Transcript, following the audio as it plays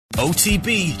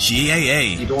OTB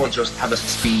GAA. You don't just have a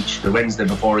speech the Wednesday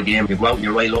before a game. You go out and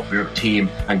you rile up your team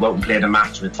and go out and play the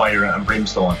match with fire and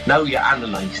brimstone. Now you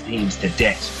analyse teams to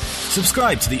death.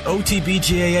 Subscribe to the OTB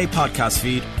GAA podcast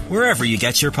feed wherever you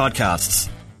get your podcasts.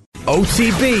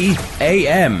 OTB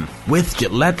AM with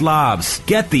Gillette Labs.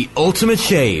 Get the ultimate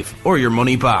shave or your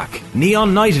money back.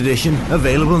 Neon Night Edition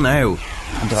available now.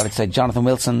 I'm delighted to say Jonathan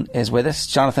Wilson is with us.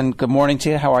 Jonathan, good morning to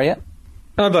you. How are you?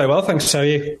 I'm very well, thanks. How are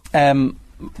you?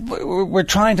 We're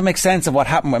trying to make sense of what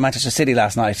happened with Manchester City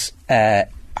last night.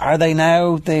 Are they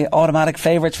now the automatic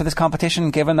favourites for this competition,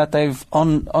 given that they've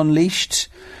unleashed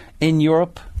in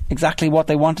Europe exactly what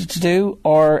they wanted to do?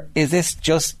 Or is this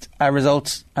just a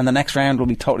result and the next round will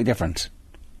be totally different?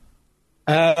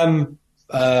 I'm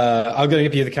going to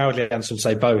give you the cowardly answer and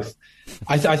say both.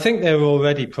 I think they're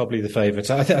already probably the favourites.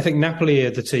 I think Napoli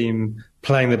are the team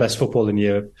playing the best football in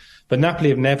Europe, but Napoli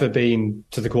have never been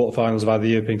to the quarterfinals of either the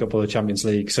European Cup or the Champions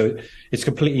League, so it's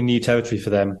completely new territory for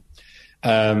them.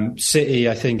 City,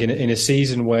 I think, in a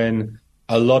season when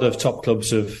a lot of top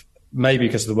clubs have, maybe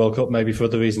because of the World Cup, maybe for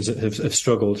other reasons, have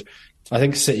struggled, I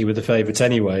think City were the favourites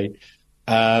anyway.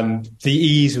 The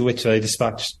ease with which they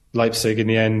dispatched Leipzig in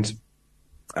the end,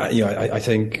 I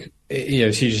think,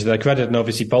 it's huge to their credit and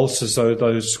obviously bolsters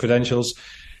those credentials.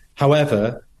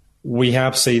 However, we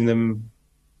have seen them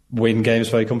win games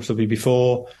very comfortably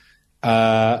before,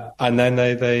 and then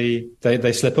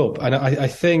they slip up. And I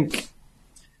think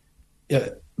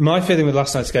my feeling with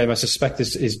last night's game, I suspect,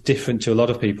 is different to a lot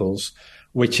of people's,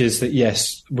 which is that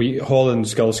yes,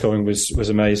 Haaland's goal scoring was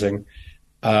amazing.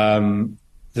 The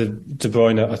De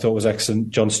Bruyne I thought was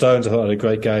excellent. John Stones I thought had a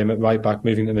great game at right back,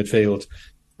 moving to midfield.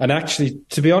 And actually,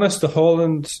 to be honest, the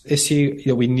Haaland issue,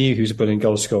 we knew he was a brilliant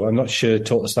goal scorer. I'm not sure it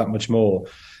taught us that much more.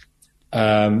 De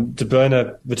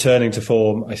Bruyne returning to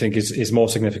form, I think, is more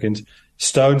significant.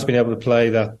 Stones being able to play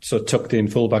that sort of tucked-in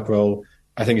fullback role,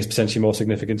 I think, is potentially more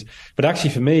significant. But actually,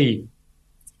 for me,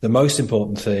 the most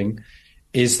important thing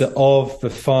is that of the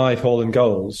 5 Haaland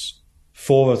goals,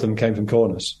 4 of them came from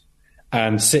corners.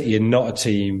 And City are not a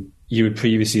team you would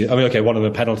previously... I mean, OK, one of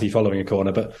them a penalty following a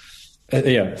corner, but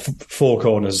 4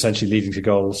 corners essentially leading to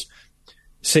goals.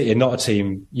 City are not a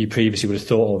team you previously would have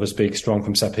thought of as being strong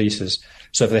from set pieces.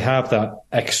 So if they have that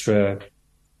extra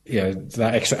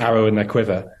arrow in their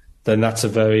quiver, then that's a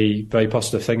very, very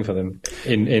positive thing for them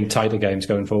in tighter games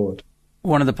going forward.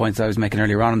 One of the points I was making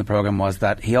earlier on in the programme was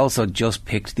that he also just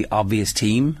picked the obvious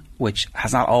team, which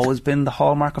has not always been the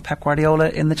hallmark of Pep Guardiola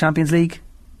in the Champions League.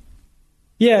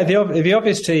 Yeah, the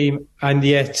obvious team, and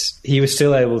yet he was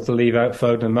still able to leave out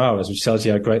Foden and Mahrez, which tells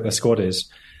you how great their squad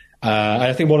is. And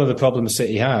I think one of the problems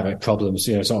City have,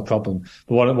 it's not a problem,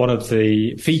 but one of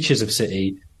the features of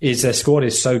City is their squad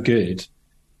is so good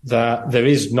that there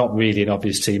is not really an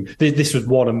obvious team. This was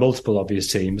one of multiple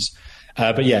obvious teams.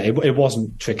 But yeah, it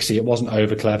wasn't tricksy, it wasn't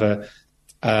over clever.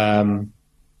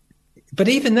 But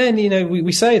even then,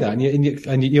 we say that,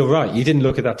 and you're right. You didn't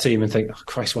look at that team and think, "Oh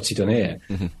Christ, what's he done here?"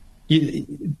 Mm-hmm.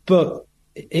 But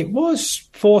it was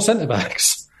 4 centre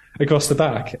backs across the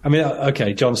back. I mean,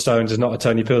 okay, John Stones is not a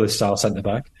Tony Pulis style centre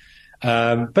back,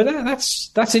 but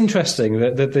that's interesting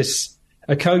that this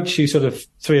a coach who sort of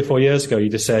 3 or 4 years ago you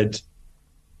just said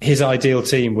his ideal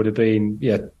team would have been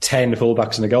 10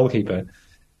 fullbacks and a goalkeeper.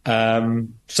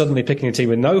 Suddenly picking a team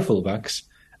with no fullbacks,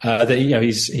 that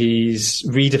he's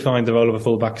redefined the role of a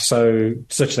fullback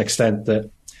such an extent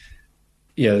that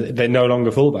they're no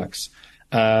longer fullbacks.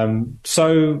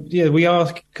 We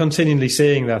are continually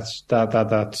seeing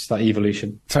that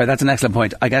evolution. Sorry, that's an excellent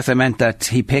point. I guess I meant that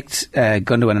he picked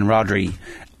Gundogan and Rodri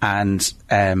and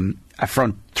a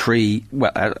front 3.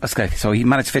 Well, okay, so he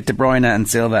managed to fit De Bruyne and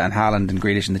Silva and Haaland and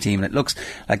Grealish in the team, and it looks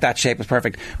like that shape is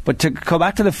perfect. But to go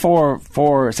back to the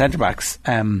four centre backs,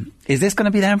 is this going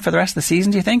to be them for the rest of the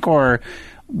season, do you think, or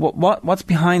what's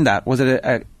behind that? Was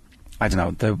it I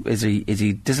don't know. Is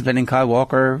he disciplining Kyle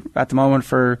Walker at the moment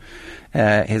for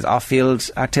his off-field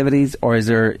activities, or is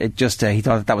there it just he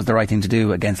thought that was the right thing to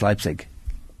do against Leipzig?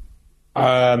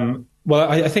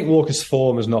 Well, I think Walker's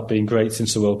form has not been great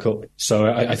since the World Cup,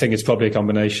 so I think it's probably a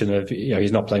combination of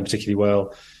he's not playing particularly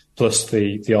well, plus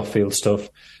the off-field stuff.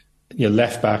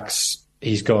 Left backs,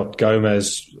 he's got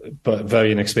Gomez, but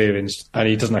very inexperienced, and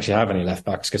he doesn't actually have any left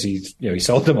backs because he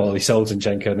sold them all. He sold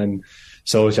Zinchenko and then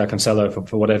sold Jack Cancelo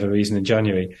for whatever reason in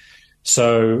January.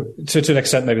 So to an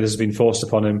extent, maybe this has been forced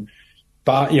upon him.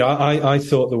 But I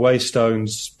thought the way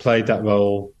Stones played that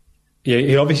role,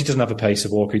 he obviously doesn't have the pace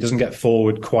of Walker. He doesn't get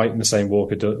forward quite in the same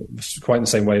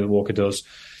way that Walker does.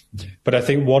 But I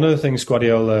think one of the things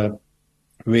Guardiola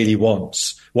really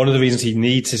wants, one of the reasons he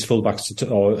needs his fullbacks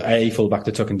a fullback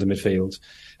to tuck into midfield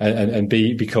and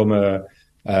become a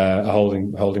a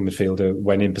holding midfielder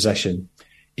when in possession,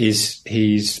 is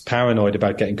he's paranoid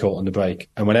about getting caught on the break.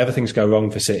 And whenever things go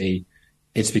wrong for City,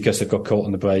 it's because they've got caught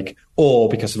on the break or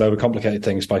because they've overcomplicated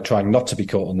things by trying not to be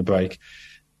caught on the break.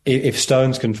 If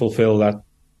Stones can fulfil that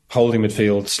holding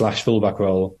midfield / fullback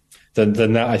role, then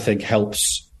that I think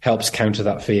helps counter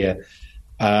that fear.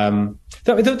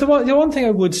 The one thing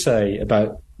I would say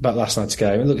about last night's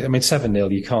game, look, I mean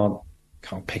 7-0, you can't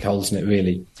pick holes in it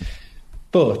really,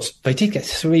 but they did get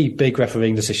 3 big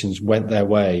refereeing decisions went their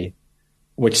way,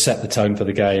 which set the tone for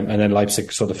the game, and then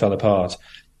Leipzig sort of fell apart.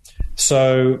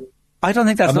 So I don't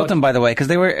think that's nothing, by the way, because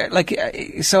they were like,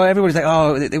 so everybody's like,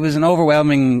 oh, it was an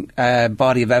overwhelming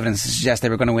body of evidence to suggest they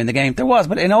were going to win the game. There was,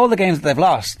 but in all the games that they've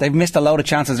lost, they've missed a load of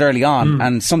chances early on,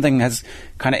 and something has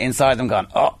kind of inside them gone,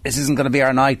 oh, this isn't going to be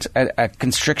our night, a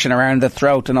constriction around the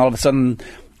throat, and all of a sudden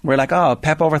we're like, oh,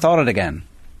 Pep overthought it again.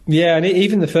 Yeah, and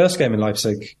even the first game in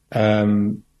Leipzig,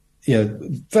 very,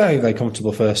 very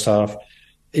comfortable first half.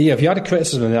 Yeah, if you had a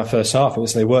criticism in that first half, it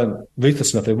was they weren't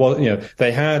ruthless enough.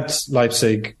 They had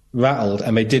Leipzig rattled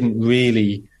and they didn't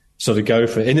really sort of go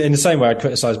for it. In the same way I'd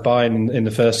criticised Bayern in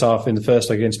the first half, in the first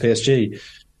leg against PSG,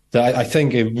 that I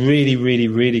think a really, really,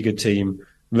 really good team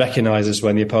recognises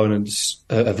when the opponents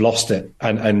have lost it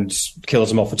and kills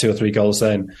them off for 2 or 3 goals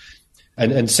then.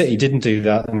 And City didn't do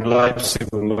that, and Leipzig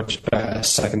were much better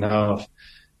second half.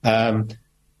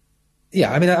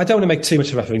 Yeah, I mean, I don't want to make too much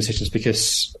of refereeing decisions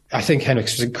because I think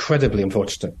Henrichs was incredibly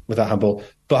unfortunate with that handball.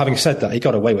 But having said that, he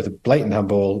got away with a blatant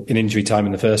handball in injury time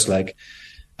in the first leg.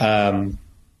 The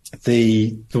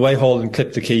way Haaland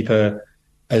clipped the keeper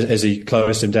as he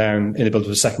closed him down in the build of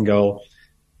the second goal,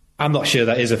 I'm not sure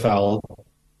that is a foul,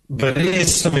 but it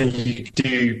is something you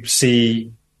do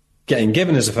see getting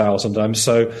given as a foul sometimes.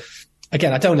 So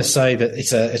again, I don't want to say that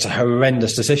it's a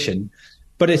horrendous decision,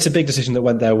 but it's a big decision that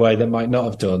went their way that might not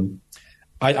have done.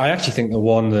 I actually think the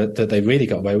one that they really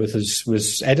got away with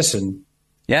was Ederson.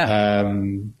 Yeah.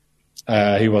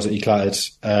 Who was it? He clattered.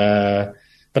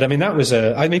 But I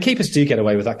mean, keepers do get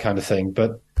away with that kind of thing,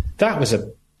 but that was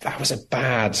a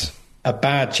bad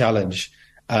challenge.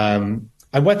 And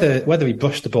whether he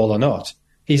brushed the ball or not,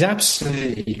 he's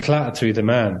absolutely clattered through the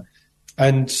man.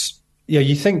 And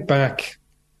you think back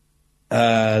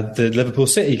the Liverpool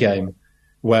City game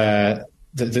where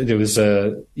there was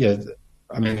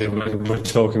we're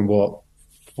talking, 4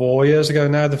 years ago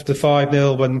now, the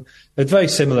 5-0, when a very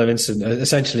similar incident,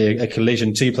 essentially a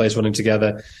collision, 2 players running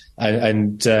together,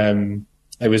 and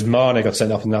it was Mane got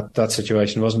sent off in that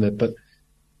situation, wasn't it? But,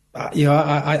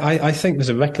 I think there's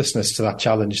a recklessness to that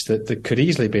challenge that could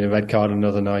easily have been a red card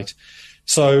another night.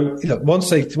 So, once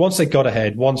they got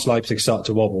ahead, once Leipzig started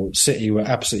to wobble, City were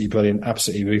absolutely brilliant,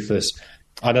 absolutely ruthless.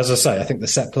 And as I say, I think the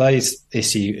set plays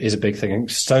issue is a big thing. I think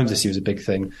Stones' issue is a big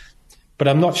thing. But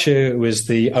I'm not sure it was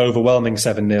the overwhelming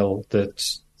 7-0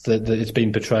 that it's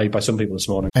been portrayed by some people this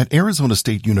morning. At Arizona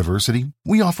State University,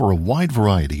 we offer a wide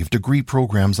variety of degree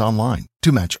programs online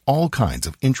to match all kinds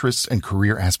of interests and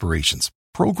career aspirations.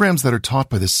 Programs that are taught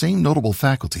by the same notable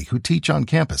faculty who teach on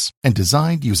campus and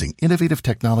designed using innovative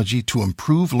technology to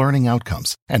improve learning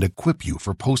outcomes and equip you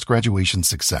for post-graduation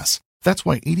success. That's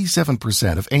why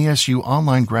 87% of ASU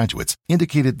online graduates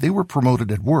indicated they were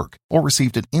promoted at work or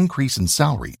received an increase in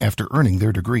salary after earning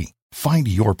their degree. Find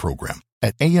your program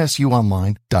at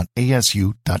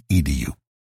asuonline.asu.edu.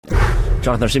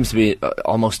 Jonathan, there seems to be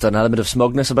almost an element of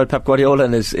smugness about Pep Guardiola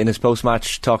in his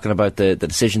post-match, talking about the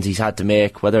decisions he's had to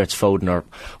make, whether it's Foden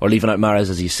or leaving out Mahrez,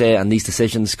 as you say, and these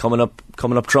decisions coming up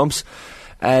trumps.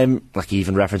 Like he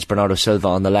even referenced Bernardo Silva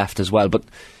on the left as well. But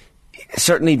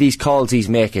certainly these calls he's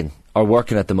making are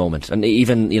working at the moment, and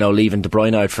even leaving De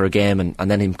Bruyne out for a game and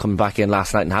then him coming back in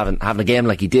last night and having a game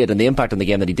like he did, and the impact on the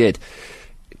game that he did.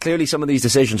 Clearly, some of these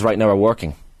decisions right now are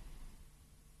working.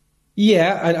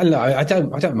 Yeah, I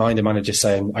don't mind a manager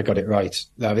saying I got it right.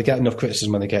 They get enough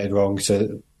criticism when they get it wrong.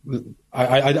 So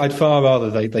I'd far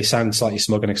rather they sound slightly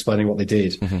smug and explaining what they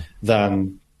did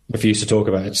than refuse to talk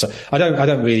about it. So I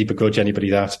don't really begrudge anybody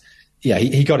that. Yeah,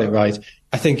 he got it right.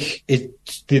 I think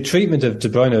the treatment of De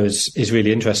Bruyne is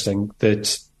really interesting.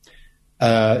 That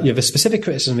the specific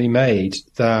criticism he made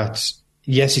that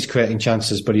yes, he's creating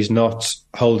chances, but he's not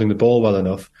holding the ball well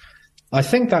enough. I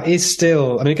think that is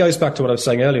still. I mean, it goes back to what I was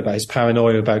saying earlier about his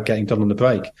paranoia about getting done on the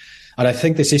break, and I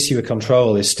think this issue of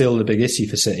control is still the big issue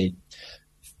for City.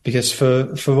 Because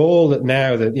for all that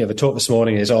now that the talk this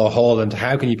morning is, Haaland,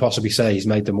 how can you possibly say he's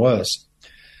made them worse?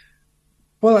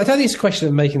 Well, I don't think it's a question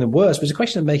of making them worse, but it's a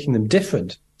question of making them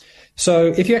different. So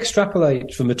if you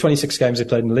extrapolate from the 26 games they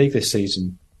played in the league this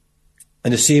season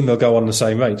and assume they'll go on the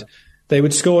same rate, they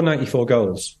would score 94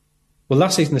 goals. Well,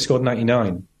 last season they scored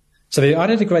 99. So they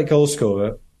added a great goal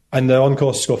scorer and they're on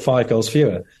course to score 5 goals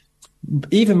fewer.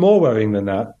 Even more worrying than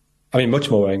that, much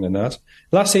more worrying than that,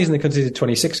 last season they conceded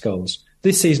 26 goals.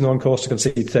 This season they're on course to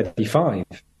concede 35.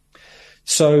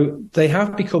 So they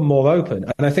have become more open.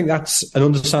 And I think that's an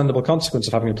understandable consequence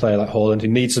of having a player like Haaland who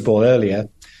needs the ball earlier.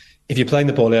 If you're playing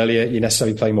the ball earlier, you're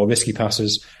necessarily playing more risky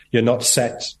passes. You're not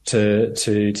set to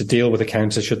deal with a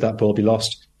counter should that ball be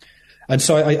lost. And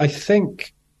so I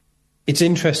think it's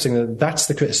interesting that that's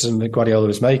the criticism that Guardiola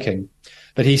is making.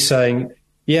 That he's saying,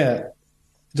 yeah,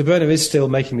 De Bruyne is still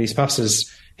making these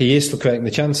passes. He is still creating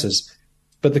the chances.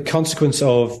 But the consequence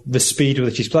of the speed with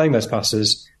which he's playing those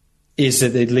passes is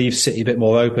that it leaves City a bit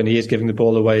more open. He is giving the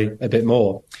ball away a bit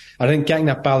more. I think getting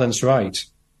that balance right,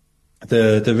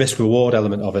 the risk-reward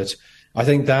element of it, I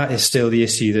think that is still the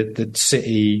issue that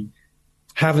City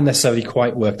haven't necessarily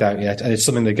quite worked out yet, and it's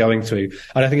something they're going through.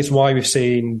 And I think it's why we've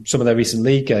seen some of their recent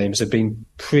league games have been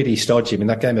pretty stodgy.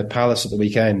 That game at Palace at the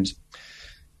weekend,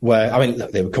 where,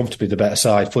 look, they were comfortably the better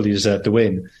side, fully deserved the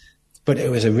win. But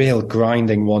it was a real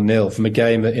grinding 1-0 from a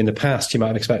game that in the past you might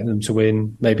have expected them to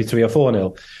win maybe 3 or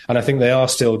 4-0. And I think they are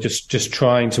still just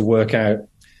trying to work out,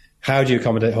 how do you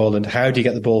accommodate Haaland? How do you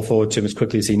get the ball forward to him as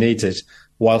quickly as he needs it,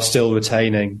 while still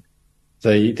retaining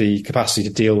the capacity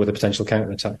to deal with a potential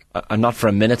counter-attack? I'm not for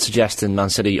a minute suggesting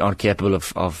Man City aren't capable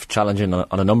of challenging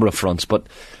on a number of fronts, but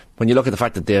when you look at the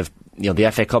fact that they have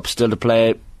the FA Cup still to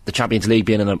play, the Champions League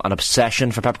being an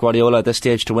obsession for Pep Guardiola at this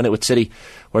stage to win it with City,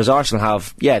 whereas Arsenal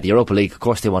have, the Europa League, of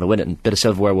course they want to win it, and a bit of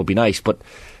silverware would be nice, but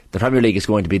the Premier League is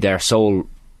going to be their sole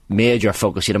major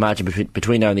focus, you'd imagine,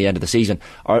 between now and the end of the season.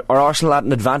 Are Arsenal at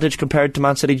an advantage compared to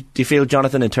Man City, do you feel,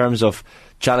 Jonathan, in terms of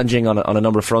challenging on a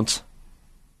number of fronts?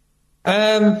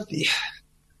 I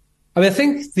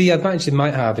think the advantage they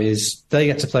might have is they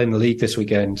get to play in the league this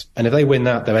weekend, and if they win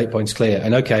that, they're 8 points clear.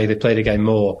 And okay, they played a game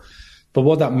more, but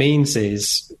what that means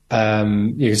is, you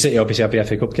can City obviously have the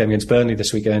FA Cup game against Burnley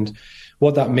this weekend.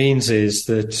 What that means is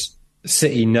that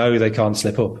City know they can't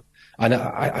slip up, and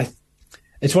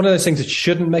it's one of those things that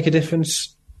shouldn't make a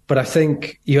difference. But I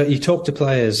think you talk to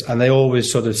players, and they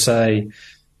always sort of say,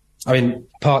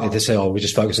 partly they say, "Oh, we're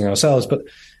just focusing on ourselves," but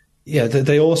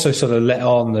they also sort of let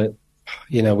on that,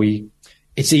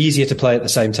 it's easier to play at the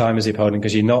same time as the opponent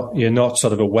because you're not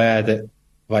sort of aware that,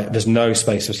 right, there's no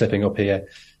space for slipping up here.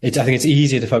 I think it's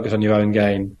easier to focus on your own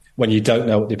game when you don't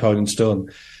know what the opponent's done.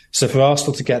 So for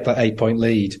Arsenal to get that 8-point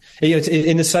lead, it's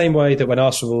in the same way that when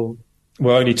Arsenal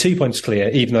were only 2 points clear,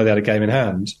 even though they had a game in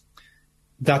hand,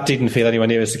 that didn't feel anywhere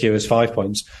near as secure as 5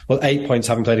 points. Well, 8 points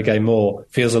having played a game more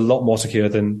feels a lot more secure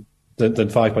than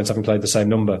 5 points having played the same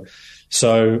number.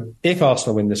 So if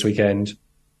Arsenal win this weekend,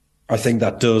 I think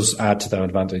that does add to their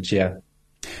advantage, yeah.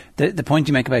 The point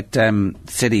you make about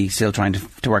City still trying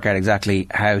to work out exactly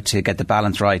how to get the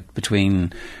balance right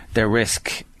between their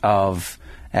risk of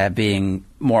being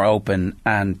more open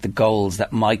and the goals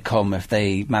that might come if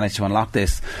they manage to unlock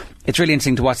this. It's really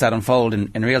interesting to watch that unfold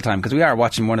in real time, because we are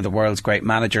watching one of the world's great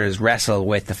managers wrestle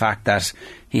with the fact that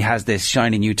he has this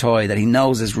shiny new toy that he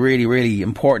knows is really, really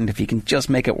important if he can just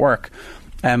make it work.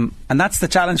 And that's the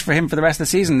challenge for him for the rest of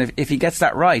the season. If he gets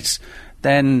that right,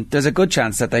 then there's a good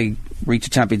chance that they reach a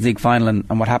Champions League final,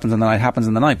 and what happens in the night happens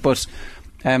in the night. But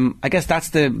I guess that's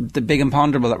the big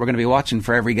imponderable that we're going to be watching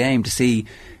for every game, to see,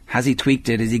 has he tweaked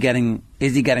it? Is he getting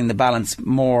the balance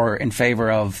more in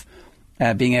favour of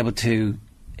being able to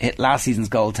hit last season's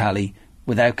goal tally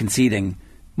without conceding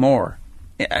more?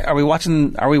 Are we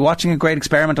watching a great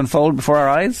experiment unfold before our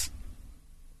eyes?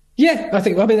 Yeah, I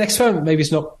think. Experiment maybe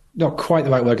is not quite the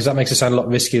right word, because that makes it sound a lot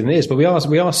riskier than it is. But we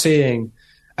are seeing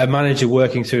a manager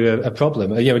working through a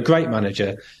problem. A great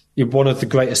manager, one of the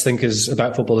greatest thinkers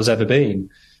about football has ever been,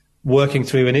 working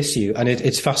through an issue, and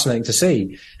it's fascinating to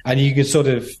see. And you can sort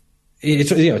of,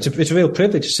 it's a real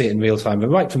privilege to see it in real time. But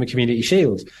right from the Community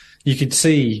Shield, you could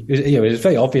see, it's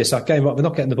very obvious that game. They're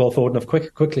not getting the ball forward enough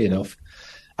quickly enough.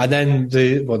 And then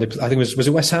I think was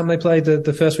it West Ham they played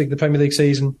the first week of the Premier League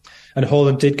season, and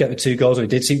Haaland did get the 2 goals, or he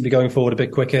did seem to be going forward a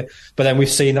bit quicker. But then we've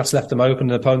seen that's left them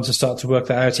open, and opponents have started to work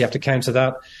that out. You have to counter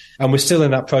that, and we're still in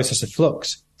that process of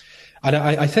flux. And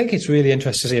I think it's really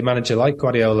interesting to see a manager like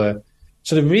Guardiola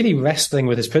sort of really wrestling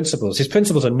with his principles. His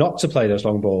principles are not to play those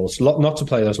long balls, not to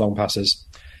play those long passes,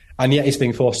 and yet he's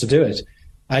being forced to do it.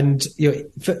 And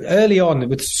early on,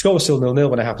 with the score was still 0-0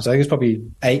 when it happened. So I think it was probably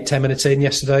 8-10 minutes in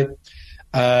yesterday.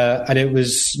 And it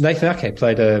was Nathan Ake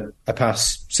played a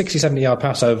pass, 60-70 yard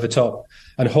pass over the top,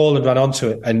 and Haaland ran onto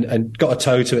it and got a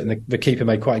toe to it, and the keeper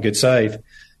made quite a good save.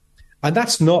 And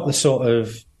that's not the sort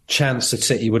of chance that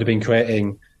City would have been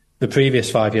creating the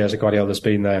previous 5 years that Guardiola's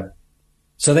been there.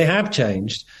 So they have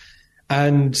changed.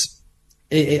 And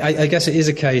I guess it is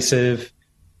a case of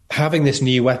having this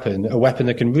new weapon, a weapon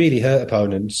that can really hurt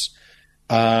opponents,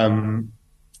 that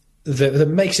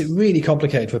makes it really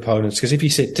complicated for opponents. Because if you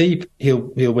sit deep,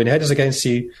 he'll win headers against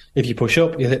you. If you push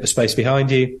up, he'll hit the space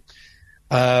behind you.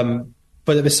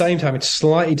 But at the same time, it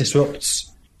slightly disrupts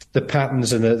the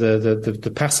patterns and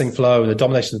the passing flow and the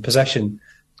domination of the possession,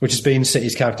 which has been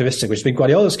City's characteristic, which has been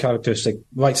Guardiola's characteristic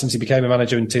right since he became a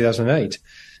manager in 2008.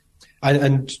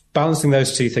 And balancing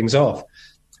those two things off.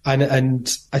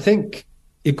 And I think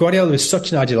Guardiola is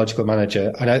such an ideological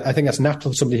manager, and I think that's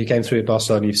natural for somebody who came through at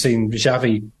Barcelona. You've seen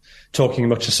Xavi talking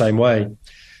much the same way,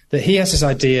 that he has this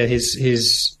idea,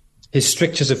 his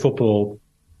strictures of football,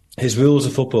 his rules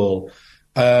of football.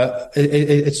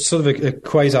 It's sort of a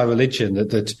quasi-religion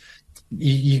that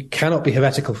you cannot be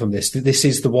heretical from this. This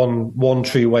is the one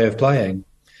true way of playing.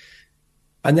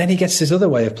 And then he gets this other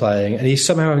way of playing, and he's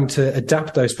somehow having to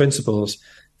adapt those principles.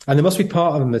 And there must be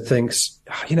part of him that thinks,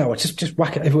 you know what, just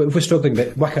whack it. If we're struggling a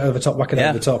bit, whack it over the top, whack it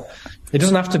over the top. It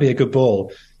doesn't have to be a good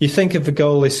ball. You think of the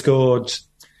goal they scored.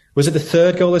 Was it the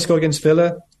third goal they scored against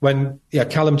Villa when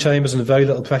Callum Chambers, under very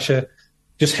little pressure,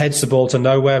 just heads the ball to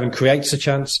nowhere and creates a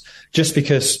chance just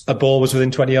because a ball was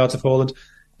within 20 yards of Haaland?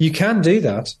 You can do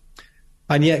that.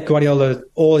 And yet Guardiola,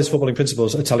 all his footballing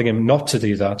principles are telling him not to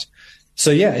do that.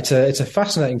 So yeah, it's a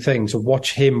fascinating thing to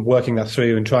watch him working that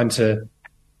through and trying to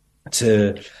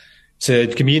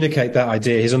communicate that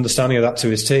idea, his understanding of that to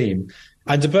his team.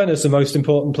 And De Bruyne is the most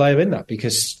important player in that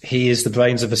because he is the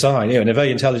brains of the side. In a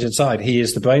very intelligent side, he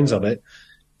is the brains of it.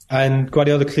 And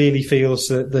Guardiola clearly feels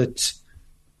that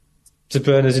De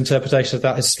Bruyne's interpretation of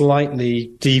that is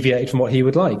slightly deviated from what he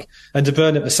would like. And De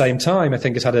Bruyne at the same time, I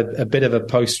think, has had a bit of a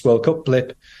post-World Cup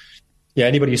blip. Yeah,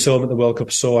 anybody who saw him at the World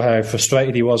Cup saw how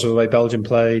frustrated he was with the way Belgium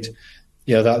played.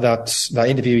 That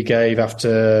interview he gave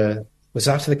after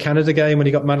the Canada game when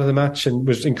he got man of the match and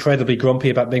was incredibly grumpy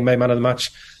about being made man of the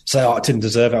match. I didn't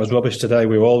deserve it. I was rubbish today.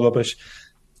 We were all rubbish.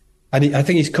 And I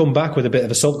think he's come back with a bit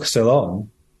of a sulk still on.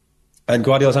 And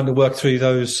Guardiola's having to work through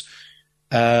those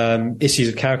issues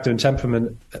of character and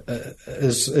temperament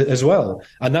as well.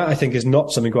 And that, I think, is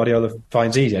not something Guardiola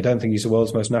finds easy. I don't think he's the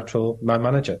world's most natural man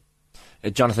manager.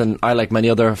 Jonathan, I, like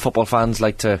many other football fans,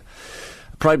 like to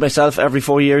pride myself every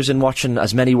 4 years in watching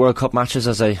as many World Cup matches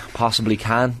as I possibly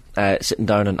can, sitting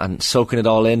down and soaking it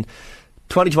all in.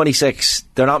 2026,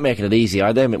 they're not making it easy,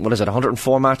 are they? I mean, what is it,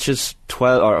 104 matches,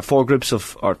 12 groups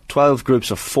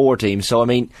of 4 teams. So, I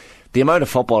mean, the amount of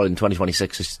football in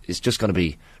 2026 is just going to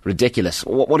be ridiculous.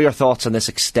 What are your thoughts on this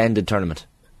extended tournament?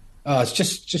 It's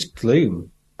just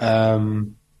gloom. I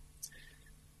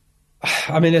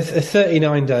mean, a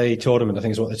 39-day tournament, I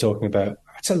think, is what they're talking about.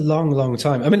 It's a long, long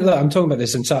time. I mean, look, I'm talking about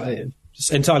this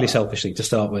entirely selfishly to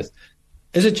start with.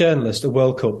 As a journalist, a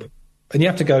World Cup, and you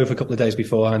have to go for a couple of days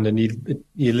beforehand, and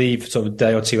you leave sort of a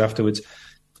day or two afterwards.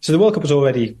 So the World Cup was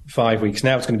already 5 weeks.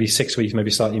 Now it's going to be 6 weeks, maybe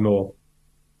slightly more.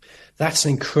 That's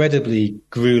an incredibly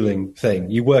grueling thing.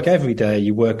 You work every day.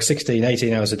 You work 16,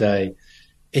 18 hours a day.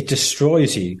 It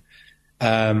destroys you.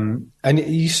 And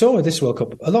you saw with this World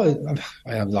Cup,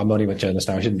 I'm only a journalist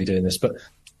now, I shouldn't be doing this, but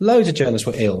loads of journalists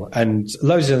were ill and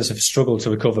loads of journalists have struggled to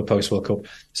recover post-World Cup.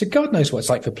 So God knows what it's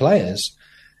like for players.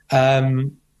 Every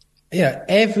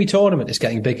tournament is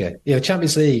getting bigger.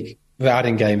 Champions League, they're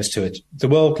adding games to it. The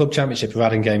World Club Championship are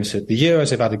adding games to it. The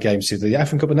Euros have added games to it. The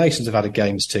African Cup of Nations have added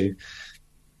games to.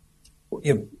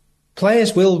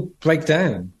 Players will break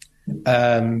down.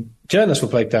 Journalists will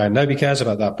break down. Nobody cares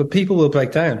about that, but people will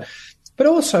break down. But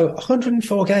also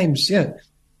 104 games, yeah.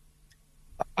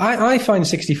 I find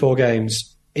 64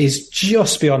 games is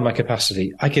just beyond my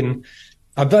capacity. I'm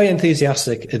very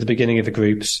enthusiastic at the beginning of the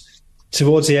groups.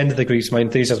 Towards the end of the groups, my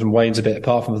enthusiasm wanes a bit,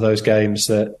 apart from those games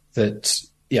that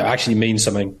actually mean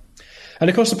something. And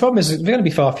of course, the problem is there are going to be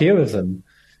far fewer of them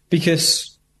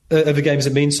because of the games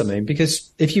that mean something.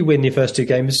 Because if you win your first 2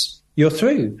 games, you're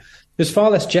through. There's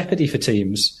far less jeopardy for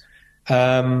teams.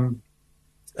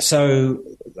 So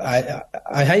I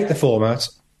hate the format,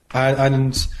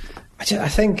 and I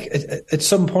think at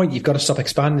some point you've got to stop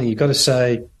expanding. You've got to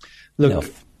say, look,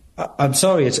 I'm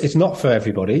sorry, it's not for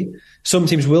everybody. Some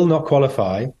teams will not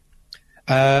qualify,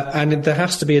 and there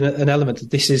has to be an element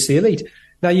that this is the elite.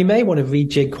 Now, you may want to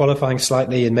rejig qualifying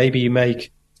slightly, and maybe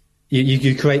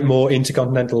you create more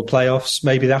intercontinental playoffs.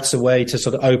 Maybe that's a way to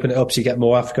sort of open it up so you get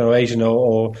more African or Asian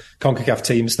or CONCACAF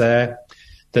teams there.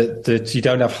 That you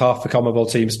don't have half the CONMEBOL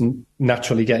teams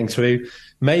naturally getting through.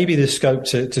 Maybe there's scope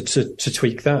to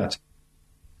tweak that,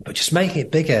 but just make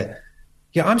it bigger.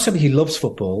 Yeah, I'm somebody who loves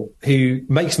football, who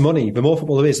makes money. The more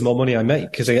football there is, the more money I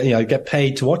make because I get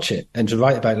paid to watch it and to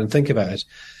write about it and think about it.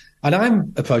 And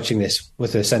I'm approaching this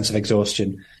with a sense of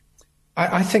exhaustion.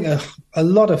 I think a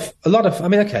lot of. I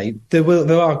mean, okay,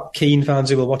 there are keen fans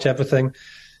who will watch everything,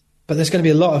 but there's going to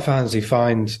be a lot of fans who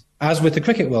find, as with the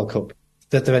Cricket World Cup,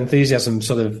 that their enthusiasm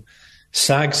sort of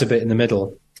sags a bit in the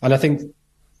middle. And I think,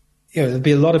 there'll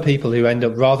be a lot of people who end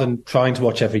up, rather than trying to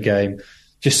watch every game,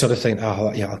 just sort of think,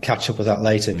 oh yeah, I'll catch up with that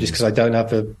later, just because I don't have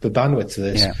the bandwidth to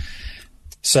this. Yeah.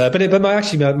 So, but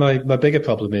my bigger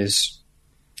problem is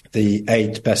the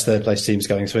 8 best third place teams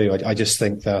going through. I just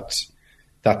think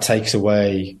that takes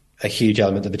away a huge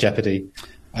element of the jeopardy.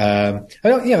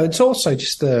 It's also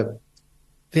just the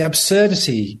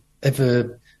absurdity of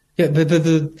the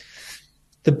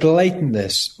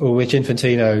blatantness with which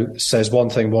Infantino says one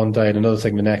thing one day and another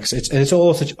thing the next. It's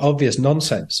all such obvious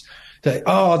nonsense that,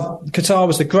 Qatar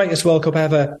was the greatest World Cup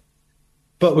ever,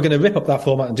 but we're going to rip up that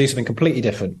format and do something completely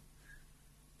different.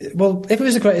 Well, if it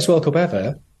was the greatest World Cup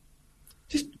ever,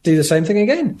 just do the same thing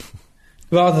again,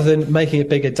 rather than making it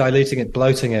bigger, diluting it,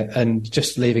 bloating it, and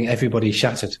just leaving everybody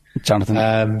shattered.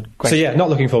 Jonathan, so yeah, not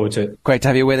looking forward to it. Great to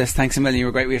have you with us. Thanks a million. You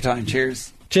were great with your time.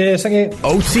 Cheers. Cheers, thank you.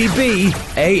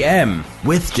 OTB AM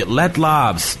with Gillette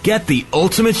Labs. Get the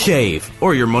ultimate shave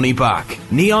or your money back.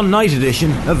 Neon Night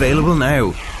Edition available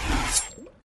now.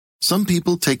 Some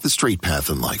people take the straight path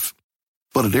in life.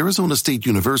 But at Arizona State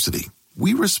University,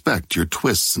 we respect your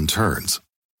twists and turns.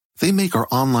 They make our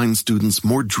online students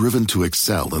more driven to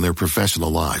excel in their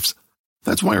professional lives.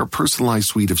 That's why our personalized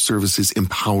suite of services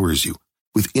empowers you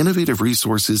with innovative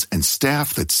resources and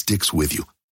staff that sticks with you.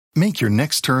 Make your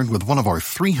next turn with one of our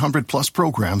 300-plus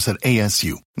programs at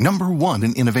ASU, #1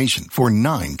 in innovation for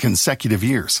 9 consecutive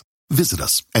years. Visit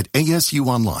us at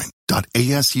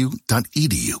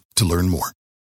asuonline.asu.edu to learn more.